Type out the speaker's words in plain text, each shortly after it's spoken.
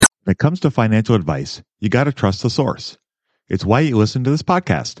When it comes to financial advice, you got to trust the source. It's why you listen to this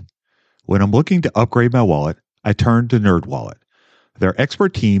podcast. When I'm looking to upgrade my wallet, I turn to NerdWallet. Their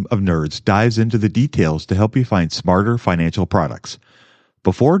expert team of nerds dives into the details to help you find smarter financial products.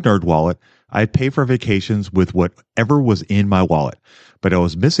 Before NerdWallet, I'd pay for vacations with whatever was in my wallet, but I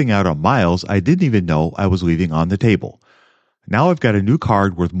was missing out on miles I didn't even know I was leaving on the table. Now I've got a new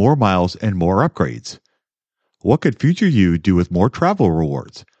card worth more miles and more upgrades. What could future you do with more travel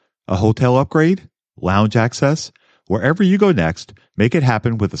rewards? A hotel upgrade? Lounge access? Wherever you go next, make it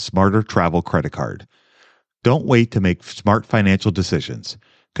happen with a smarter travel credit card. Don't wait to make smart financial decisions.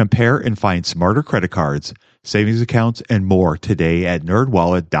 Compare and find smarter credit cards, savings accounts, and more today at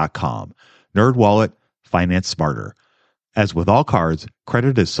nerdwallet.com. NerdWallet, finance smarter. As with all cards,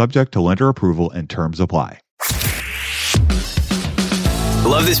 credit is subject to lender approval and terms apply.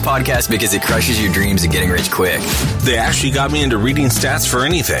 Love this podcast because it crushes your dreams of getting rich quick. They actually got me into reading stats for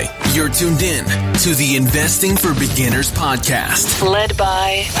anything. You're tuned in to the Investing for Beginners podcast. Led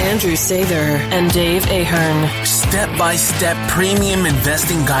by Andrew Sather and Dave Ahern. Step-by-step premium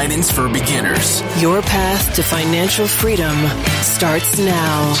investing guidance for beginners. Your path to financial freedom starts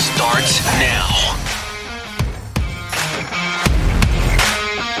now. Starts now.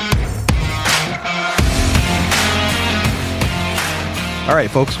 All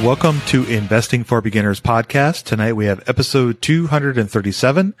right, folks, welcome to Investing for Beginners podcast. Tonight we have episode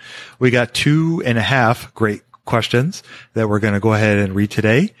 237. We got 2.5 great questions that we're going to go ahead and read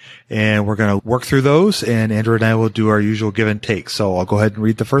today, and we're going to work through those, and Andrew and I will do our usual give and take. So I'll go ahead and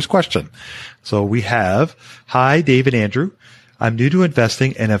read the first question. So we have, hi, Dave and Andrew. I'm new to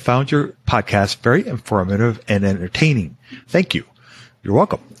investing and have found your podcast very informative and entertaining. Thank you. You're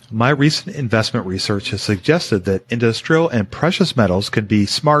welcome. My recent investment research has suggested that industrial and precious metals can be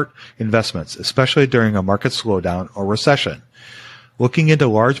smart investments, especially during a market slowdown or recession. Looking into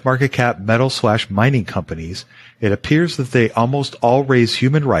large market cap metal/mining companies, it appears that they almost all raise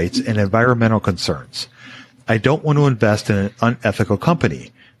human rights and environmental concerns. I don't want to invest in an unethical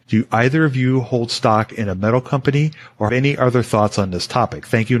company. Do either of you hold stock in a metal company or have any other thoughts on this topic?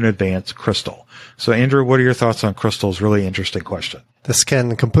 Thank you in advance, Crystal. So, Andrew, what are your thoughts on Crystal's really interesting question? This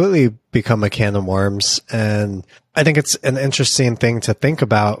can completely become a can of worms, and I think it's an interesting thing to think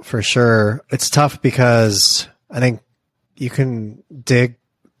about for sure. It's tough because I think you can dig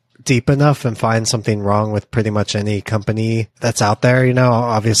deep enough and find something wrong with pretty much any company that's out there. You know,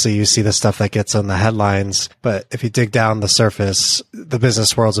 obviously you see the stuff that gets on the headlines, but if you dig down the surface, the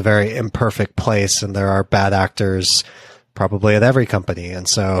business world's a very imperfect place, and there are bad actors probably at every company. And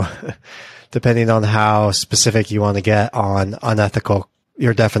so depending on how specific you want to get on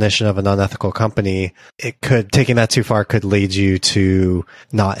your definition of an unethical company, taking that too far could lead you to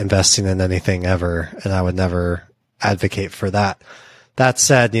not investing in anything ever. And I would never advocate for that. That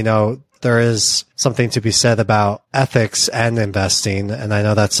said, you know, there is something to be said about ethics and investing. And I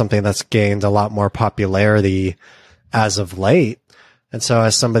know that's something that's gained a lot more popularity as of late. And so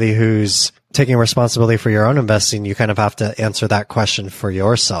as somebody who's taking responsibility for your own investing, you kind of have to answer that question for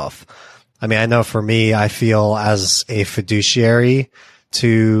yourself. I mean, I know for me, I feel as a fiduciary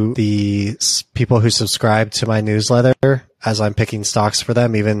to the people who subscribe to my newsletter as I'm picking stocks for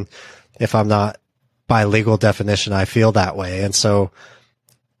them, even if I'm not by legal definition, I feel that way. And so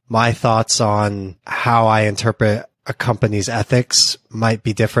my thoughts on how I interpret a company's ethics might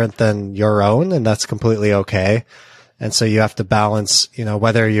be different than your own, and that's completely okay. And so you have to balance, you know,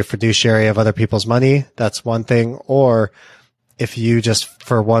 whether you're fiduciary of other people's money, that's one thing, or if you just,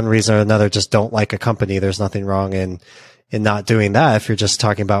 for one reason or another, just don't like a company, there's nothing wrong in not doing that if you're just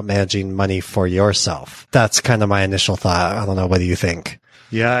talking about managing money for yourself. That's kind of my initial thought. I don't know. What do you think?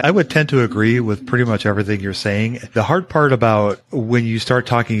 Yeah, I would tend to agree with pretty much everything you're saying. The hard part about when you start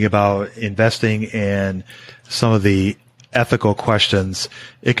talking about investing and some of the ethical questions,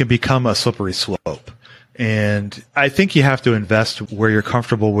 it can become a slippery slope. And I think you have to invest where you're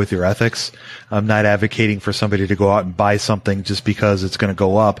comfortable with your ethics. I'm not advocating for somebody to go out and buy something just because it's going to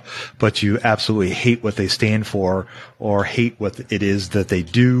go up, but you absolutely hate what they stand for or hate what it is that they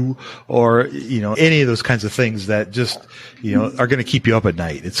do, or, you know, any of those kinds of things that just, you know, are going to keep you up at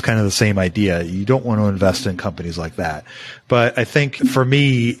night. It's kind of the same idea. You don't want to invest in companies like that. But I think for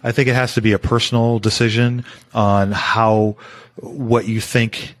me, I think it has to be a personal decision on what you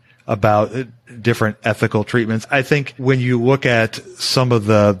think about different ethical treatments. I think when you look at some of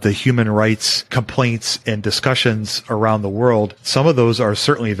the human rights complaints and discussions around the world, some of those are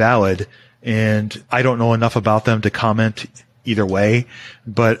certainly valid, and I don't know enough about them to comment either way,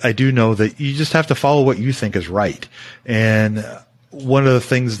 but I do know that you just have to follow what you think is right. And one of the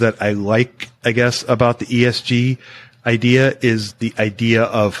things that I like, I guess, about the ESG idea is the idea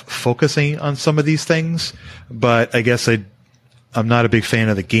of focusing on some of these things, but I guess I'm not a big fan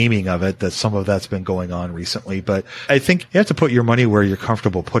of the gaming of it, that some of that's been going on recently. But I think you have to put your money where you're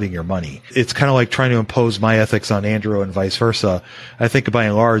comfortable putting your money. It's kind of like trying to impose my ethics on Andrew and vice versa. I think by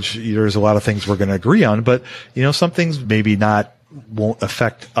and large, there's a lot of things we're going to agree on, but some things maybe won't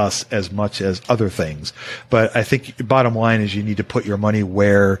affect us as much as other things. But I think bottom line is you need to put your money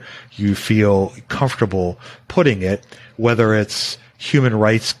where you feel comfortable putting it, whether it's human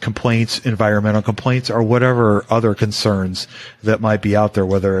rights complaints, environmental complaints, or whatever other concerns that might be out there,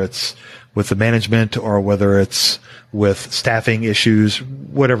 whether it's with the management or whether it's with staffing issues,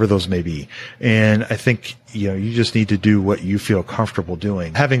 whatever those may be. And I think, you just need to do what you feel comfortable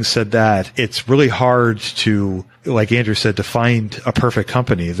doing. Having said that, it's really hard to, like Andrew said, to find a perfect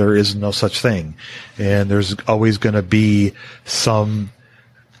company. There is no such thing. And there's always going to be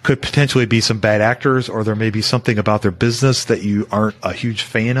could potentially be some bad actors, or there may be something about their business that you aren't a huge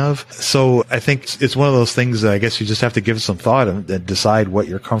fan of. So I think it's one of those things that I guess you just have to give some thought and decide what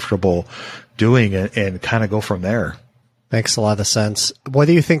you're comfortable doing and kind of go from there. Makes a lot of sense. What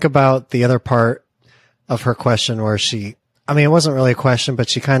do you think about the other part of her question where it wasn't really a question, but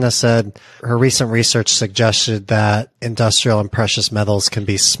she kind of said her recent research suggested that industrial and precious metals can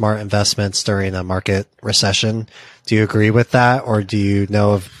be smart investments during a market recession. Do you agree with that, or do you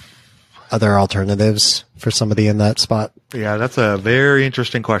know of other alternatives for somebody in that spot? Yeah, that's a very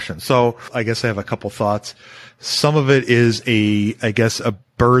interesting question. So I guess I have a couple thoughts. Some of it is a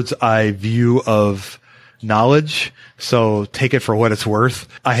bird's eye view of knowledge. So take it for what it's worth.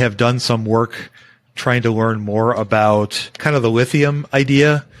 I have done some work trying to learn more about kind of the lithium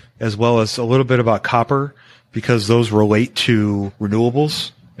idea, as well as a little bit about copper, because those relate to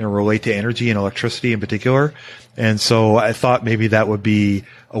renewables and relate to energy and electricity in particular. And so I thought maybe that would be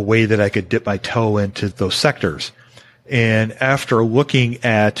a way that I could dip my toe into those sectors. And after looking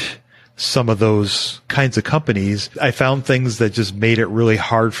at some of those kinds of companies, I found things that just made it really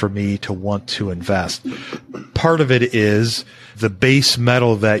hard for me to want to invest. Part of it is the base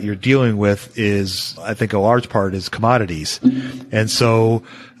metal that you're dealing with is, I think a large part is commodities. And so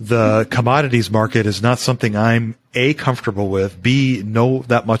the commodities market is not something I'm A, comfortable with, B, know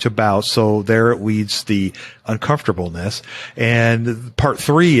that much about. So there it leads the uncomfortableness. And part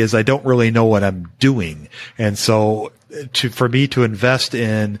 3 is I don't really know what I'm doing. And so for me to invest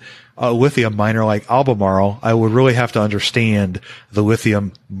in a lithium miner like Albemarle, I would really have to understand the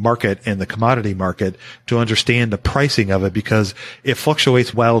lithium market and the commodity market to understand the pricing of it, because it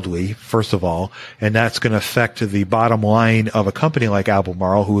fluctuates wildly, first of all, and that's going to affect the bottom line of a company like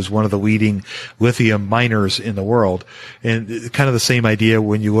Albemarle, who is one of the leading lithium miners in the world. And kind of the same idea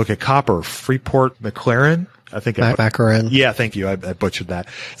when you look at copper. Freeport McLaren, I think Macaron. Yeah, thank you. I butchered that.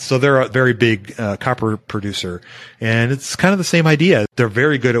 So they're a very big copper producer, and it's kind of the same idea. They're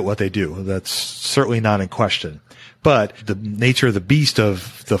very good at what they do. That's certainly not in question. But the nature of the beast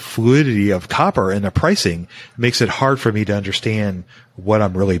of the fluidity of copper and the pricing makes it hard for me to understand what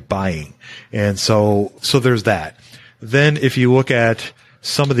I'm really buying. And so there's that. Then if you look at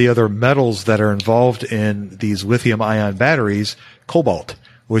some of the other metals that are involved in these lithium ion batteries, cobalt,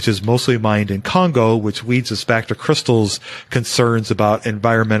 which is mostly mined in Congo, which leads us back to Crystal's concerns about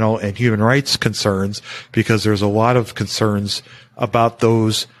environmental and human rights concerns, because there's a lot of concerns about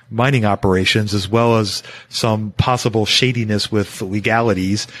those mining operations, as well as some possible shadiness with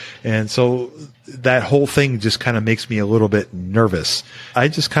legalities. And so that whole thing just kind of makes me a little bit nervous. I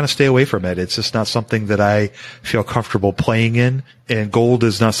just kind of stay away from it. It's just not something that I feel comfortable playing in. And gold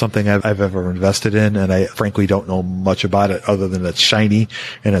is not something I've ever invested in. And I frankly don't know much about it other than it's shiny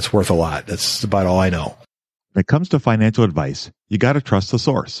and it's worth a lot. That's about all I know. When it comes to financial advice, you got to trust the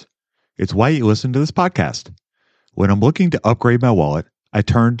source. It's why you listen to this podcast. When I'm looking to upgrade my wallet, I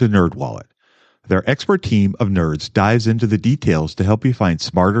turn to NerdWallet. Their expert team of nerds dives into the details to help you find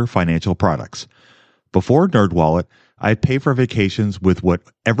smarter financial products. Before NerdWallet, I'd pay for vacations with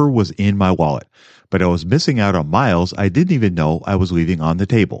whatever was in my wallet, but I was missing out on miles I didn't even know I was leaving on the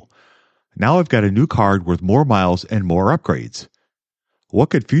table. Now I've got a new card worth more miles and more upgrades. What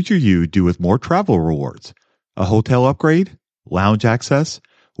could future you do with more travel rewards? A hotel upgrade? Lounge access?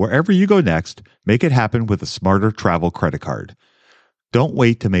 Wherever you go next, make it happen with a smarter travel credit card. Don't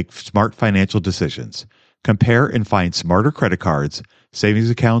wait to make smart financial decisions. Compare and find smarter credit cards, savings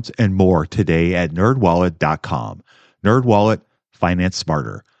accounts, and more today at nerdwallet.com. NerdWallet, finance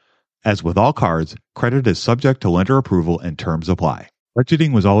smarter. As with all cards, credit is subject to lender approval and terms apply.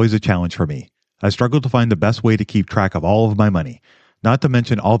 Budgeting was always a challenge for me. I struggled to find the best way to keep track of all of my money, not to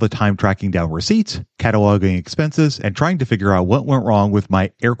mention all the time tracking down receipts, cataloging expenses, and trying to figure out what went wrong with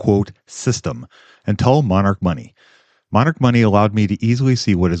my air quote system until Monarch Money. Monarch Money allowed me to easily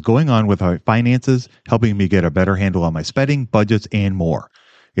see what is going on with my finances, helping me get a better handle on my spending, budgets, and more.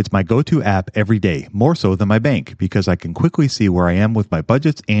 It's my go-to app every day, more so than my bank, because I can quickly see where I am with my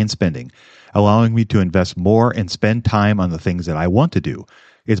budgets and spending, allowing me to invest more and spend time on the things that I want to do.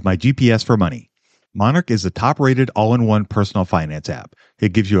 It's my GPS for money. Monarch is the top-rated all-in-one personal finance app.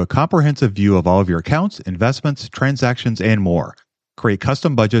 It gives you a comprehensive view of all of your accounts, investments, transactions, and more. Create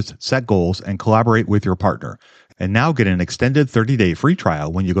custom budgets, set goals, and collaborate with your partner. And now get an extended 30-day free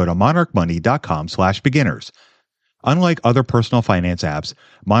trial when you go to monarchmoney.com/beginners. Unlike other personal finance apps,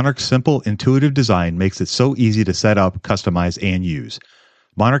 Monarch's simple, intuitive design makes it so easy to set up, customize, and use.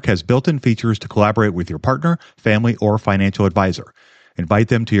 Monarch has built-in features to collaborate with your partner, family, or financial advisor. Invite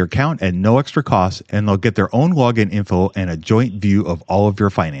them to your account at no extra cost, and they'll get their own login info and a joint view of all of your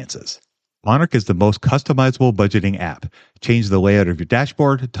finances. Monarch is the most customizable budgeting app. Change the layout of your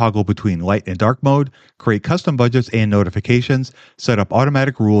dashboard, toggle between light and dark mode, create custom budgets and notifications, set up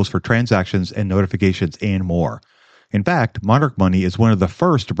automatic rules for transactions and notifications, and more. In fact, Monarch Money is one of the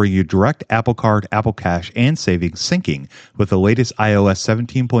first to bring you direct Apple Card, Apple Cash, and savings syncing with the latest iOS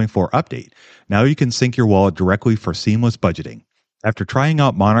 17.4 update. Now you can sync your wallet directly for seamless budgeting. After trying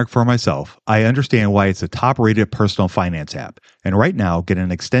out Monarch for myself, I understand why it's a top-rated personal finance app. And right now, get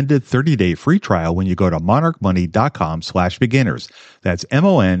an extended 30-day free trial when you go to monarchmoney.com/beginners. That's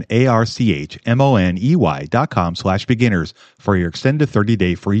monarchmoney.com/beginners for your extended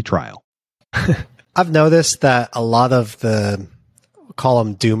 30-day free trial. I've noticed that a lot of the, call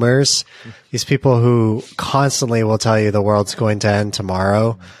them doomers, these people who constantly will tell you the world's going to end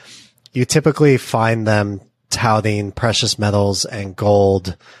tomorrow, you typically find them touting precious metals and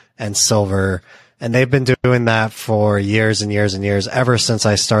gold and silver. And they've been doing that for years and years and years, ever since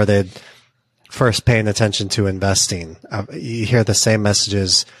I started first paying attention to investing. You hear the same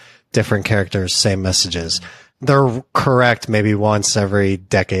messages, different characters, same messages. They're correct maybe once every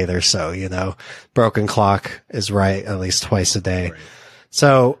decade or so, you know. Broken clock is right at least twice a day. Right.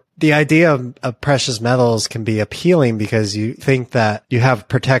 So the idea of precious metals can be appealing because you think that you have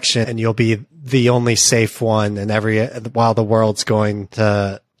protection and you'll be the only safe one while the world's going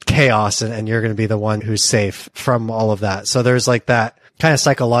to chaos and you're going to be the one who's safe from all of that. So there's like that kind of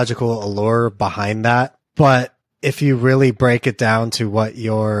psychological allure behind that. But if you really break it down to if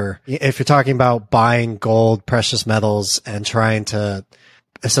you're talking about buying gold, precious metals, and trying to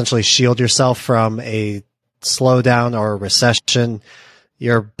essentially shield yourself from a slowdown or a recession,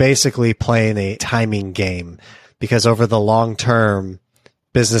 you're basically playing a timing game, because over the long term,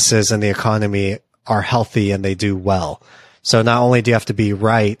 businesses and the economy are healthy and they do well. So not only do you have to be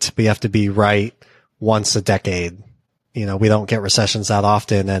right, but you have to be right once a decade. You know, we don't get recessions that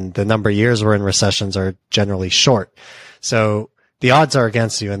often, and the number of years we're in recessions are generally short. So the odds are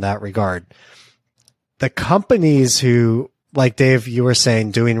against you in that regard. The companies who, like Dave, you were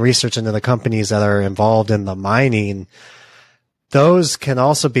saying, doing research into the companies that are involved in the mining, those can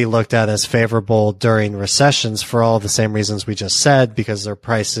also be looked at as favorable during recessions for all the same reasons we just said, because their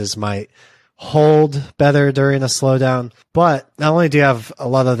prices might hold better during a slowdown. But not only do you have a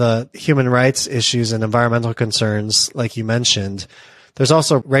lot of the human rights issues and environmental concerns, like you mentioned, there's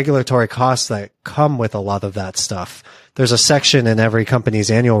also regulatory costs that come with a lot of that stuff. There's a section in every company's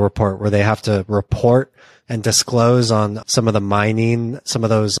annual report where they have to report and disclose on some of the mining, some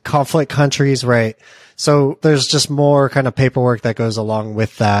of those conflict countries, right? So there's just more kind of paperwork that goes along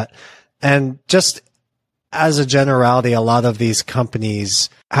with that. And just as a generality, a lot of these companies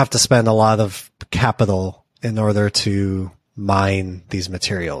have to spend a lot of capital in order to mine these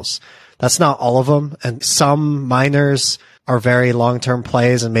materials. That's not all of them. And some miners are very long-term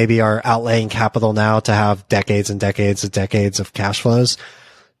plays and maybe are outlaying capital now to have decades and decades and decades of cash flows.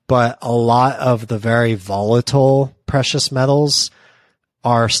 But a lot of the very volatile precious metals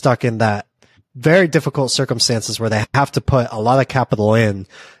are stuck in that very difficult circumstances where they have to put a lot of capital in,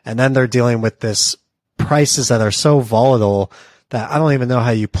 and then they're dealing with this prices that are so volatile that I don't even know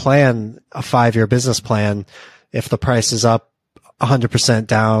how you plan a 5-year business plan if the price is up 100%,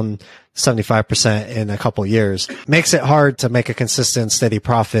 down 75% in a couple of years. Makes it hard to make a consistent, steady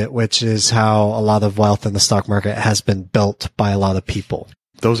profit, which is how a lot of wealth in the stock market has been built by a lot of people.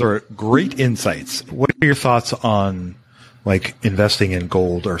 Those are great insights. What are your thoughts on like investing in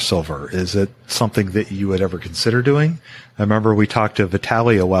gold or silver? Is it something that you would ever consider doing? I remember we talked to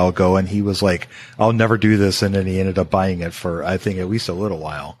Vitaly a while ago and he was like, I'll never do this. And then he ended up buying it for, I think, at least a little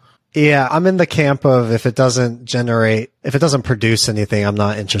while. Yeah, I'm in the camp of if it doesn't produce anything, I'm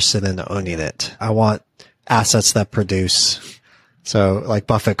not interested in owning it. I want assets that produce. So like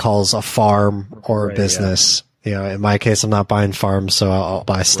Buffett calls a farm or a business. Yeah. You know, in my case, I'm not buying farms, so I'll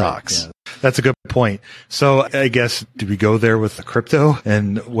buy stocks. Right, yeah. That's a good point. So I guess, do we go there with the crypto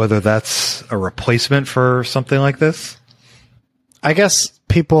and whether that's a replacement for something like this? I guess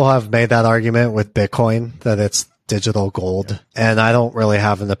people have made that argument with Bitcoin that it's digital gold. And I don't really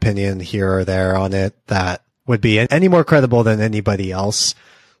have an opinion here or there on it that would be any more credible than anybody else.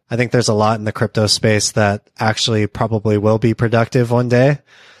 I think there's a lot in the crypto space that actually probably will be productive one day,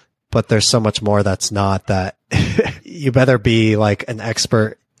 but there's so much more that's not, that you better be like an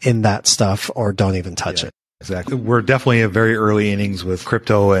expert in that stuff or don't even touch it. Exactly. We're definitely in very early innings with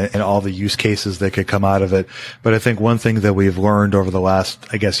crypto and all the use cases that could come out of it. But I think one thing that we've learned over the last,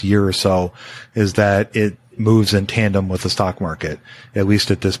 I guess, year or so is that it moves in tandem with the stock market, at least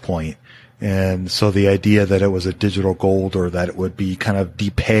at this point. And so the idea that it was a digital gold or that it would be kind of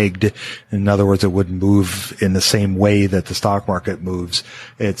depegged, in other words, it wouldn't move in the same way that the stock market moves,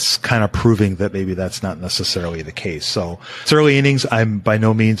 it's kind of proving that maybe that's not necessarily the case. So it's early innings. I'm by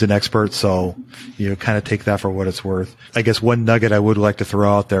no means an expert, so kind of take that for what it's worth. I guess one nugget I would like to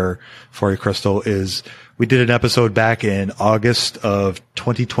throw out there for you, Crystal, is we did an episode back in August of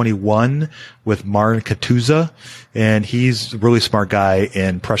 2021 with Marin Katuza, and he's a really smart guy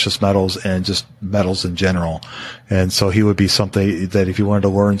in precious metals and just metals in general. And so he would be something that if you wanted to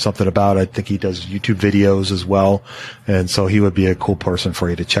learn something about, I think he does YouTube videos as well. And so he would be a cool person for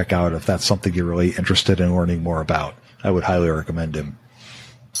you to check out if that's something you're really interested in learning more about. I would highly recommend him.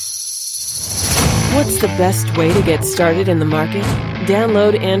 What's the best way to get started in the market?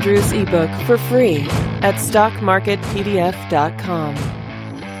 Download Andrew's ebook for free at stockmarketpdf.com.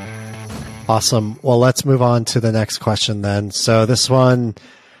 Awesome. Well, let's move on to the next question then. So this person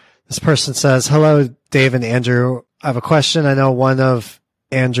says, hello, Dave and Andrew. I have a question. I know one of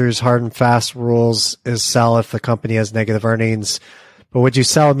Andrew's hard and fast rules is sell if the company has negative earnings, but would you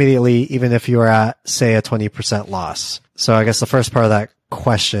sell immediately even if you were at, say, a 20% loss? So I guess the first part of that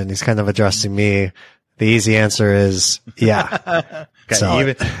question, he's kind of addressing me. The easy answer is yeah.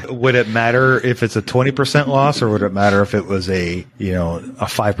 Okay. Would it matter if it's a 20% loss, or would it matter if it was a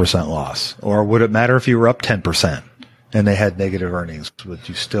 5% loss, or would it matter if you were up 10% and they had negative earnings? Would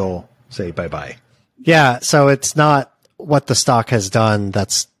you still say bye-bye? Yeah. So it's not what the stock has done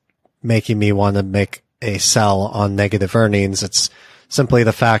that's making me want to make a sell on negative earnings. It's simply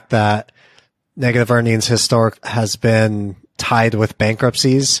the fact that negative earnings has been tied with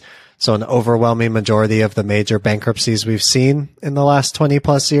bankruptcies. So an overwhelming majority of the major bankruptcies we've seen in the last 20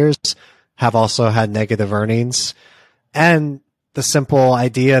 plus years have also had negative earnings. And the simple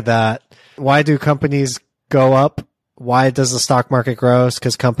idea that why do companies go up? Why does the stock market grow? It's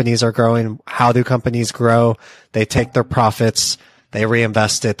because companies are growing. How do companies grow? They take their profits, they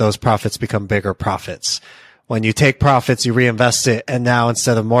reinvest it. Those profits become bigger profits. When you take profits, you reinvest it. And now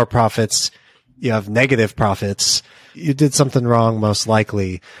instead of more profits, you have negative profits. You did something wrong, most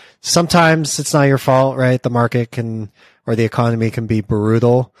likely. Sometimes it's not your fault, right? The market or the economy can be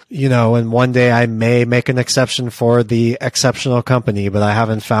brutal, and one day I may make an exception for the exceptional company, but I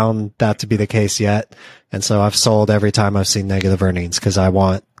haven't found that to be the case yet. And so I've sold every time I've seen negative earnings because I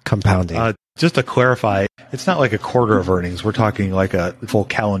want compounding. Just to clarify, it's not like a quarter of earnings. We're talking like a full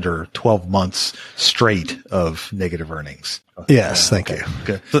calendar, 12 months straight of negative earnings. Yes, thank you.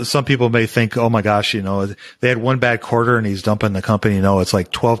 Okay. So some people may think, oh my gosh, they had one bad quarter and he's dumping the company. No, it's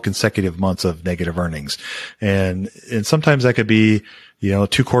like 12 consecutive months of negative earnings. And sometimes that could be, 2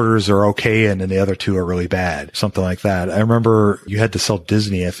 quarters are okay and then the other 2 are really bad. Something like that. I remember you had to sell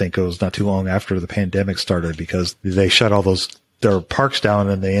Disney. I think it was not too long after the pandemic started because they shut all their parks down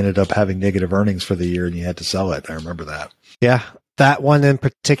and they ended up having negative earnings for the year and you had to sell it. I remember that. Yeah. That one in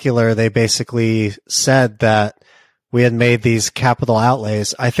particular, they basically said that we had made these capital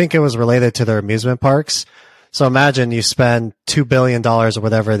outlays. I think it was related to their amusement parks. So imagine you spend $2 billion or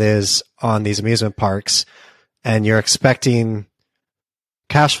whatever it is on these amusement parks and you're expecting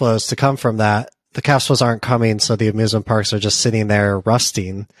cash flows to come from that. The cash flows aren't coming. So the amusement parks are just sitting there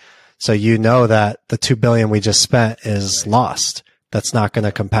rusting. So that the $2 billion we just spent is lost. That's not going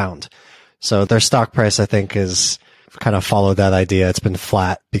to compound. So their stock price, I think, is kind of followed that idea. It's been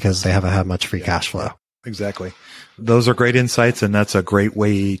flat because they haven't had much free cash flow. Exactly. Those are great insights, and that's a great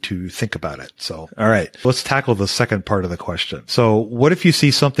way to think about it. So, all right, let's tackle the second part of the question. So what if you see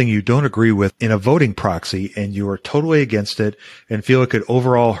something you don't agree with in a voting proxy and you are totally against it and feel it could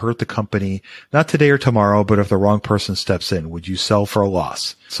overall hurt the company, not today or tomorrow, but if the wrong person steps in, would you sell for a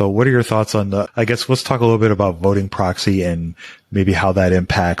loss? So what are your thoughts on I guess let's talk a little bit about voting proxy and maybe how that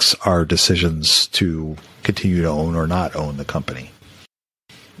impacts our decisions to continue to own or not own the company.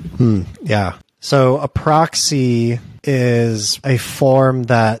 Yeah. So a proxy is a form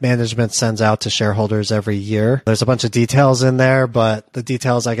that management sends out to shareholders every year. There's a bunch of details in there, but the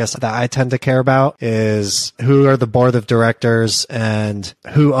details I guess that I tend to care about is who are the board of directors and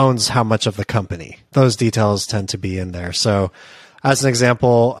who owns how much of the company. Those details tend to be in there. So as an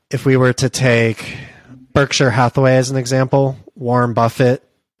example, if we were to take Berkshire Hathaway as an example, Warren Buffett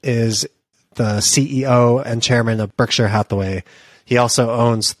is the CEO and chairman of Berkshire Hathaway. He also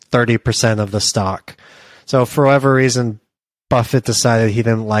owns 30% of the stock. So for whatever reason, Buffett decided he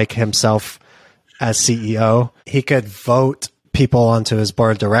didn't like himself as CEO. He could vote people onto his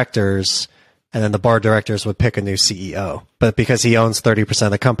board of directors, and then the board of directors would pick a new CEO. But because he owns 30%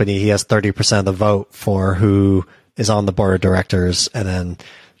 of the company, he has 30% of the vote for who is on the board of directors. And then,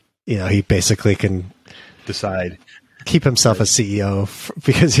 he basically can decide. Keep himself as CEO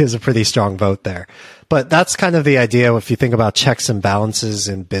because he has a pretty strong vote there. But that's kind of the idea if you think about checks and balances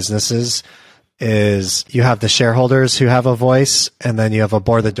in businesses is you have the shareholders who have a voice, and then you have a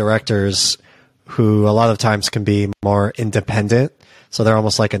board of directors who a lot of times can be more independent. So they're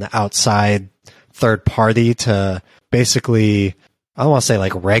almost like an outside third party to basically, I don't want to say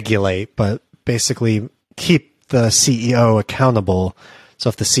like regulate, but basically keep the CEO accountable. So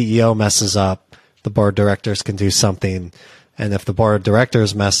if the CEO messes up, the board of directors can do something. And if the board of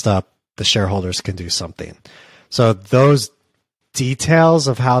directors messed up, the shareholders can do something. So those details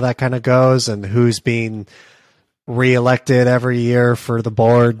of how that kind of goes and who's being reelected every year for the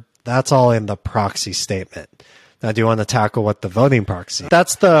board, that's all in the proxy statement. Now, do you want to tackle what the voting proxy?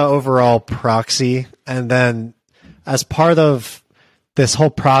 That's the overall proxy. And then as part of this whole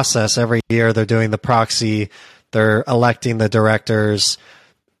process, every year they're doing the proxy, they're electing the directors.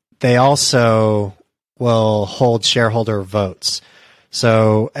 They also will hold shareholder votes.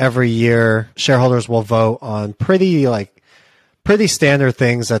 So every year, shareholders will vote on pretty standard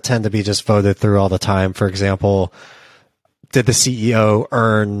things that tend to be just voted through all the time. For example, did the CEO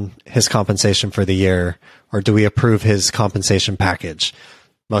earn his compensation for the year, or do we approve his compensation package?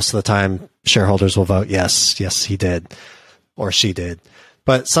 Most of the time, shareholders will vote yes, he did, or she did.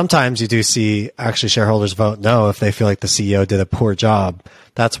 But sometimes you do see actually shareholders vote no if they feel like the CEO did a poor job.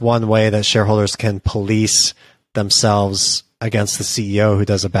 That's one way that shareholders can police themselves against the CEO who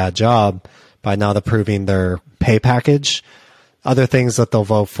does a bad job by not approving their pay package. Other things that they'll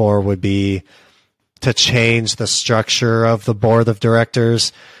vote for would be to change the structure of the board of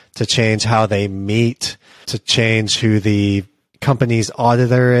directors, to change how they meet, to change who the company's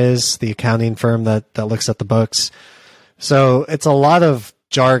auditor is, the accounting firm that looks at the books. So it's a lot of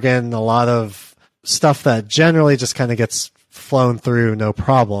jargon, a lot of stuff that generally just kind of gets flown through, no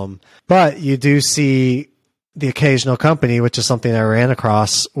problem. But you do see the occasional company, which is something I ran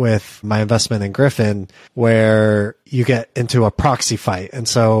across with my investment in Griffin, where you get into a proxy fight. And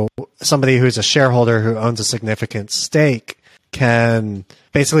so somebody who's a shareholder who owns a significant stake can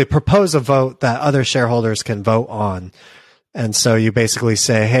basically propose a vote that other shareholders can vote on. And so you basically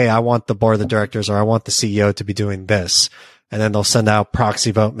say, hey, I want the board of directors or I want the CEO to be doing this. And then they'll send out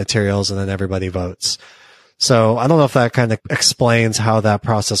proxy vote materials and then everybody votes. So I don't know if that kind of explains how that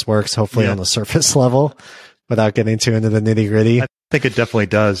process works, hopefully on the surface level without getting too into the nitty gritty. I think it definitely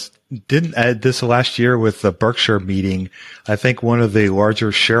does. Didn't this last year with the Berkshire meeting, I think one of the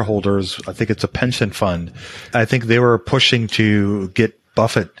larger shareholders, I think it's a pension fund, I think they were pushing to get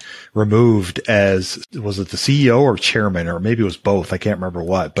Buffett removed as, was it the CEO or chairman, or maybe it was both. I can't remember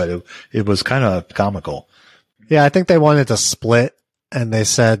what, but it was kind of comical. Yeah, I think they wanted to split, and they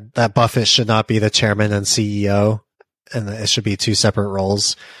said that Buffett should not be the chairman and CEO, and it should be two separate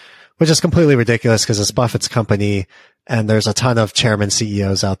roles, which is completely ridiculous because it's Buffett's company, and there's a ton of chairman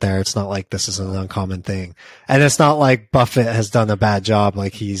CEOs out there. It's not like this is an uncommon thing. And it's not like Buffett has done a bad job,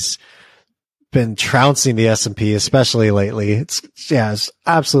 like he's been trouncing the S&P, especially lately. It's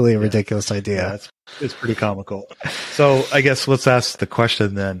absolutely a ridiculous idea. Yeah, it's pretty comical. So I guess let's ask the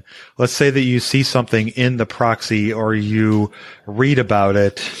question then. Let's say that you see something in the proxy or you read about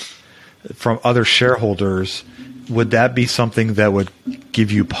it from other shareholders. Would that be something that would give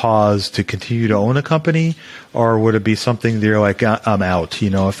you pause to continue to own a company? Or would it be something that you're like, I'm out,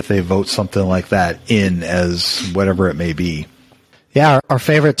 if they vote something like that in as whatever it may be? Yeah, our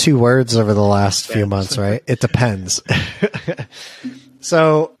favorite two words over the last few months, right? It depends.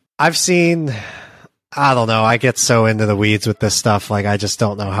 So I've seen, I don't know, I get so into the weeds with this stuff, like I just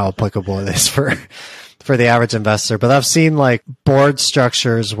don't know how applicable it is for the average investor. But I've seen like board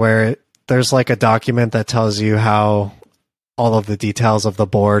structures where there's like a document that tells you how all of the details of the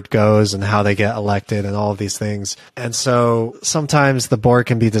board goes and how they get elected and all of these things. And so sometimes the board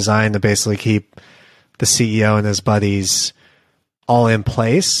can be designed to basically keep the CEO and his buddies all in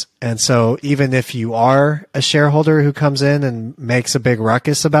place. And so even if you are a shareholder who comes in and makes a big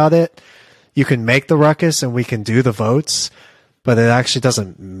ruckus about it, you can make the ruckus and we can do the votes, but it actually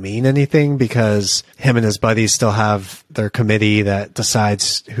doesn't mean anything because him and his buddies still have their committee that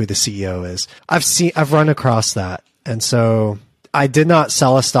decides who the CEO is. I've run across that. And so I did not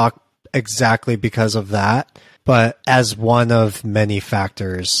sell a stock exactly because of that, but as one of many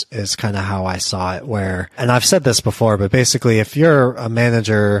factors is kind of how I saw it and I've said this before, but basically if you're a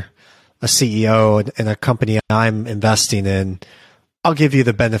manager, a CEO in a company I'm investing in, I'll give you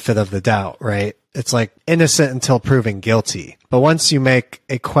the benefit of the doubt, right? It's like innocent until proven guilty. But once you make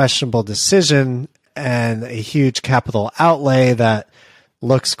a questionable decision and a huge capital outlay that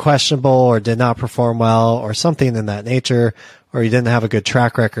looks questionable or did not perform well or something in that nature, or you didn't have a good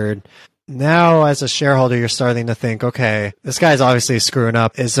track record, now as a shareholder, you're starting to think, okay, this guy's obviously screwing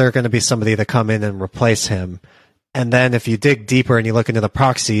up. Is there going to be somebody to come in and replace him? And then if you dig deeper and you look into the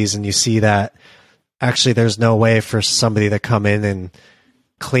proxies and you see that actually there's no way for somebody to come in and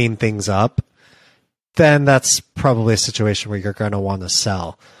clean things up, then that's probably a situation where you're going to want to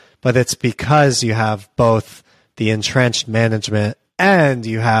sell. But it's because you have both the entrenched management and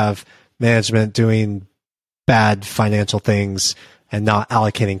you have management doing bad financial things and not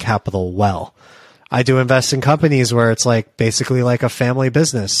allocating capital well. I do invest in companies where it's like basically like a family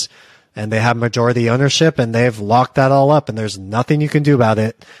business and they have majority ownership and they've locked that all up and there's nothing you can do about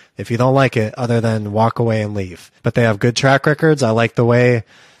it if you don't like it other than walk away and leave. But they have good track records. I like the way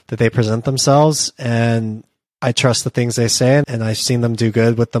that they present themselves and I trust the things they say and I've seen them do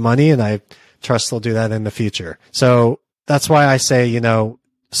good with the money and I trust they'll do that in the future. So that's why I say,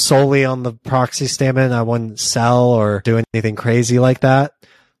 solely on the proxy statement, I wouldn't sell or do anything crazy like that,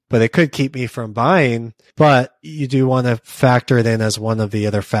 but it could keep me from buying. But you do want to factor it in as one of the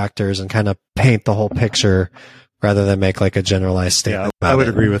other factors and kind of paint the whole picture rather than make like a generalized statement. Yeah, I would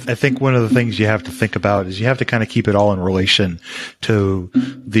agree with. I think one of the things you have to think about is you have to kind of keep it all in relation to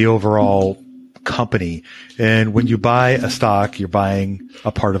the overall company. And when you buy a stock, you're buying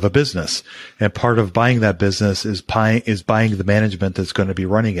a part of a business. And part of buying that business is buying the management that's going to be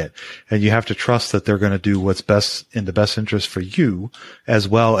running it. And you have to trust that they're going to do what's best in the best interest for you as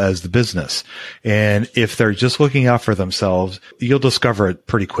well as the business. And if they're just looking out for themselves, you'll discover it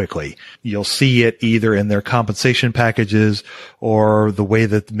pretty quickly. You'll see it either in their compensation packages or the way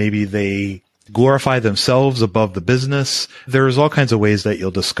that maybe they glorify themselves above the business. There's all kinds of ways that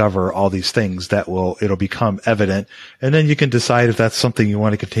you'll discover all these things it'll become evident. And then you can decide if that's something you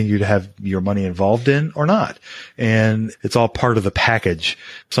want to continue to have your money involved in or not. And it's all part of the package.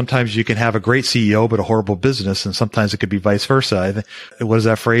 Sometimes you can have a great CEO, but a horrible business. And sometimes it could be vice versa. What is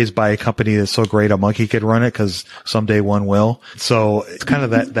that phrase? Buy a company that's so great a monkey could run it because someday one will. So it's kind of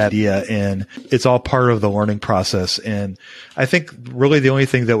that idea. And it's all part of the learning process. And I think really the only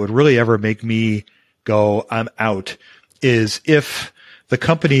thing that would really ever make me go, I'm out, is if the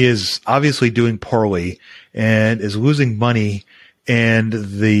company is obviously doing poorly and is losing money and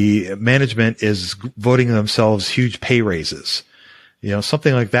the management is voting themselves huge pay raises.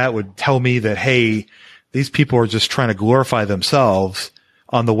 Something like that would tell me that, hey, these people are just trying to glorify themselves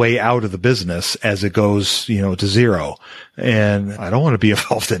on the way out of the business as it goes, to zero. And I don't want to be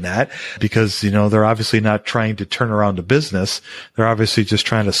involved in that because, they're obviously not trying to turn around the business. They're obviously just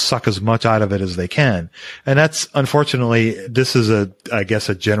trying to suck as much out of it as they can. And that's, unfortunately, this is I guess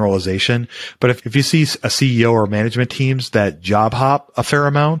a generalization. But if you see a CEO or management teams that job hop a fair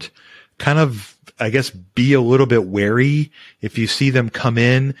amount, kind of, I guess, be a little bit wary if you see them come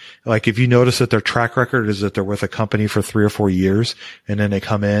in. Like if you notice that their track record is that they're with a company for 3 or 4 years and then they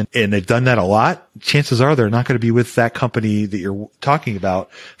come in and they've done that a lot, chances are they're not going to be with that company that you're talking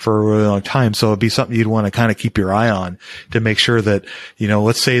about for a really long time. So it'd be something you'd want to kind of keep your eye on to make sure that,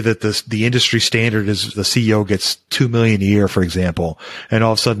 let's say that the industry standard is the CEO gets $2 million a year, for example, and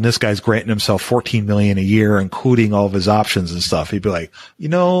all of a sudden this guy's granting himself $14 million a year, including all of his options and stuff. He'd be like,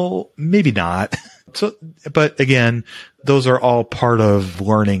 maybe not. So, but again, those are all part of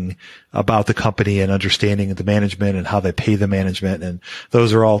learning about the company and understanding the management and how they pay the management. And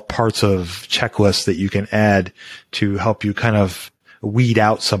those are all parts of checklists that you can add to help you kind of weed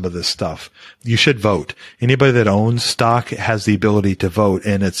out some of this stuff. You should vote. Anybody that owns stock has the ability to vote,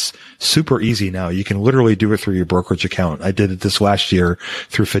 and it's super easy now. You can literally do it through your brokerage account. I did it this last year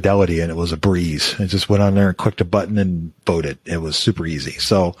through Fidelity, and it was a breeze. I just went on there and clicked a button and voted. It was super easy.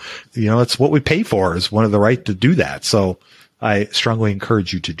 So, it's what we pay for, is one of the right to do that. So I strongly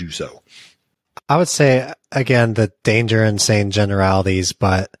encourage you to do so. I would say, again, the danger in saying generalities,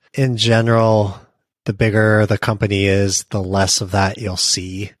 but in general, the bigger the company is, the less of that you'll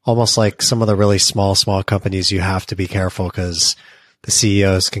see. Almost like some of the really small companies, you have to be careful because the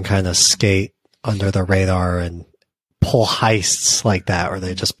CEOs can kind of skate under the radar and pull heists like that, or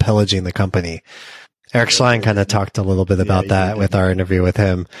they're just pillaging the company. Eric Schlein kind of talked a little bit about that with our interview with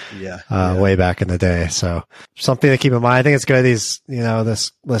him way back in the day. So something to keep in mind. I think it's good this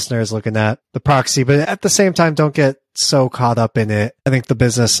listener is looking at the proxy, but at the same time, don't get so caught up in it. I think the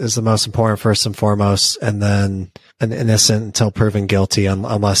business is the most important first and foremost, and then an innocent until proven guilty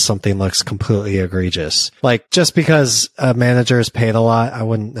unless something looks completely egregious. Like just because a manager is paid a lot, I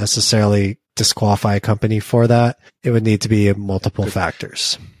wouldn't necessarily disqualify a company for that. It would need to be multiple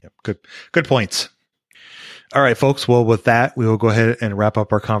factors. Yep. Good points. All right, folks. Well, with that, we will go ahead and wrap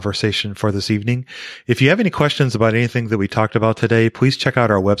up our conversation for this evening. If you have any questions about anything that we talked about today, please check out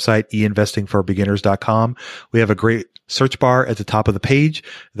our website, einvestingforbeginners.com. We have a great search bar at the top of the page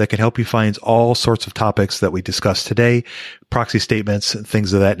that can help you find all sorts of topics that we discussed today, proxy statements and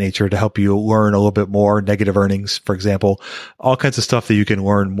things of that nature to help you learn a little bit more, negative earnings, for example, all kinds of stuff that you can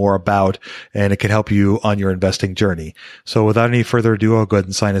learn more about, and it can help you on your investing journey. So without any further ado, I'll go ahead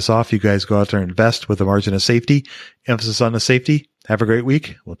and sign us off. You guys go out there and invest with a margin of safety, emphasis on the safety. Have a great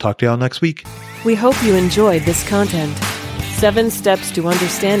week. We'll talk to y'all next week. We hope you enjoyed this content. 7 Steps to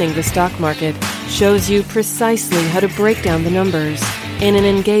Understanding the Stock Market shows you precisely how to break down the numbers in an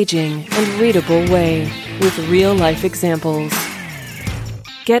engaging and readable way with real-life examples.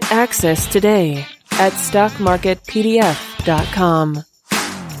 Get access today at stockmarketpdf.com.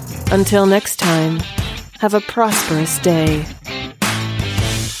 Until next time, have a prosperous day.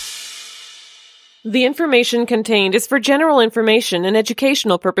 The information contained is for general information and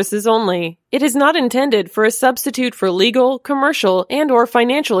educational purposes only. It is not intended for a substitute for legal, commercial, and/or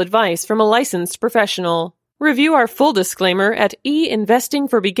financial advice from a licensed professional. Review our full disclaimer at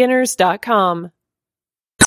einvestingforbeginners.com.